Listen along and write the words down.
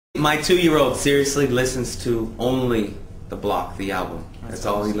My 2-year-old seriously listens to only The Block, the album. That's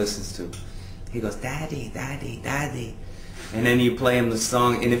all he listens to. He goes, "Daddy, Daddy, Daddy." And then you play him the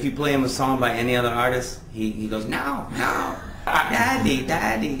song, and if you play him a song by any other artist, he goes, "No, no, Daddy,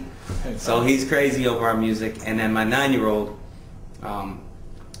 Daddy." So he's crazy over our music. And then my 9-year-old,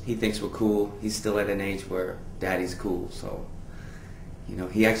 he thinks we're cool. He's still at an age where Daddy's cool. So, you know,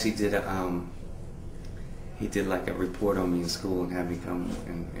 he actually did he did like a report on me in school and had me come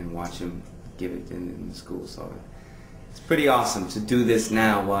and watch him give it in school. So it's pretty awesome to do this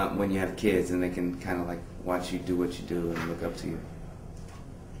now when you have kids and they can kind of like watch you do what you do and look up to you.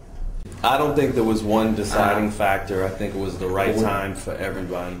 I don't think there was one deciding factor. I think it was the right time for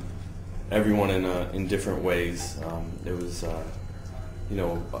everyone in different ways. It was, you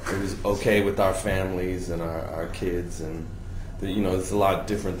know, it was okay with our families and our kids, and you know, it's a lot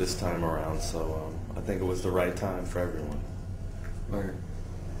different this time around. So I think it was the right time for everyone. Right.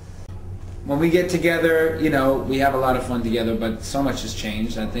 When we get together, you know, we have a lot of fun together, but so much has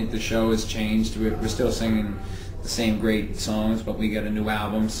changed. I think the show has changed. We're still singing the same great songs, but we get a new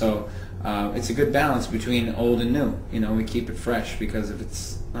album. So it's a good balance between old and new. You know, we keep it fresh, because if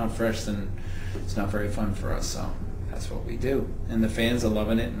it's not fresh, then it's not very fun for us. So that's what we do. And the fans are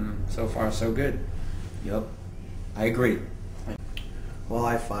loving it, and so far so good. Yep, I agree. Well,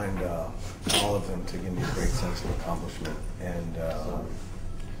 I find all of them to give me a great sense of accomplishment, and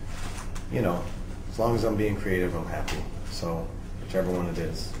you know, as long as I'm being creative, I'm happy. So whichever one it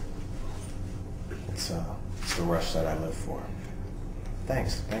is, it's the rush that I live for.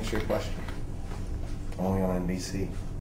 Thanks for your question. Only on NBC.